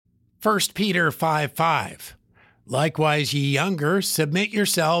1 Peter 5:5. Likewise ye younger, submit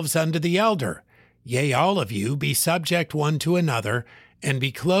yourselves unto the elder. Yea, all of you, be subject one to another, and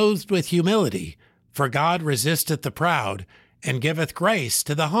be clothed with humility, for God resisteth the proud, and giveth grace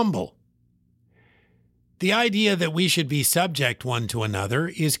to the humble. The idea that we should be subject one to another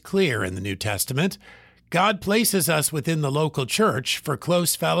is clear in the New Testament. God places us within the local church for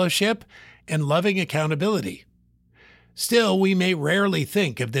close fellowship and loving accountability. Still, we may rarely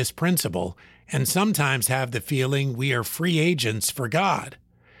think of this principle and sometimes have the feeling we are free agents for God.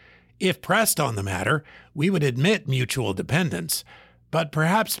 If pressed on the matter, we would admit mutual dependence, but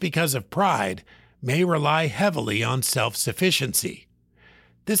perhaps because of pride, may rely heavily on self-sufficiency.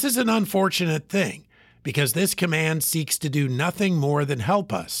 This is an unfortunate thing, because this command seeks to do nothing more than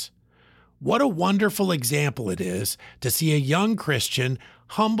help us. What a wonderful example it is to see a young Christian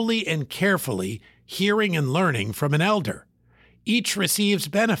humbly and carefully hearing and learning from an elder. Each receives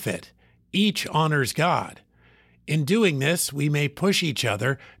benefit. Each honors God. In doing this, we may push each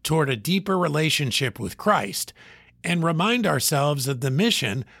other toward a deeper relationship with Christ and remind ourselves of the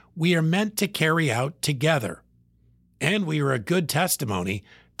mission we are meant to carry out together. And we are a good testimony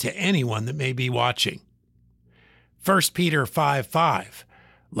to anyone that may be watching. 1 Peter 5:5.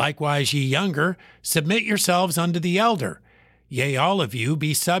 Likewise ye younger, submit yourselves unto the elder. Yea, all of you,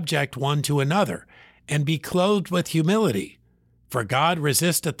 be subject one to another, and be clothed with humility. For God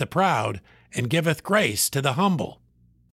resisteth the proud, and giveth grace to the humble.